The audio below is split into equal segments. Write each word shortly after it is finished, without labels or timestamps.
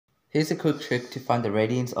Here's a quick trick to find the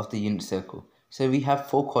radians of the unit circle. So we have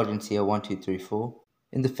 4 quadrants here, 1, 2, 3, 4.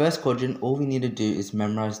 In the first quadrant, all we need to do is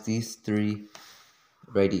memorize these 3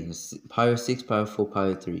 radians, pi over 6, pi over 4, pi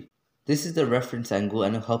over 3. This is the reference angle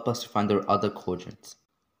and it will help us to find the other quadrants.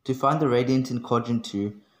 To find the radians in quadrant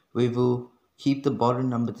 2, we will keep the bottom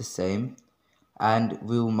number the same and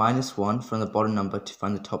we will minus 1 from the bottom number to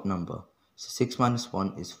find the top number. So 6 minus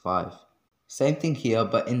 1 is 5. Same thing here,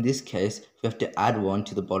 but in this case, we have to add 1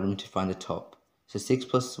 to the bottom to find the top. So 6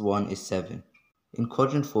 plus 1 is 7. In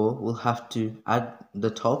quadrant 4, we'll have to add the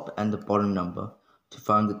top and the bottom number to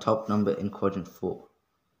find the top number in quadrant 4,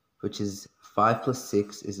 which is 5 plus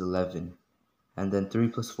 6 is 11. And then 3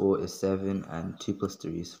 plus 4 is 7, and 2 plus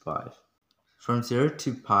 3 is 5. From 0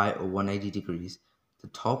 to pi or 180 degrees, the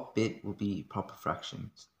top bit will be proper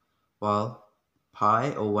fractions, while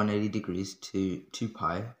pi or 180 degrees to 2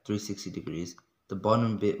 pi, 360 degrees, the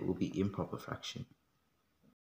bottom bit will be improper fraction.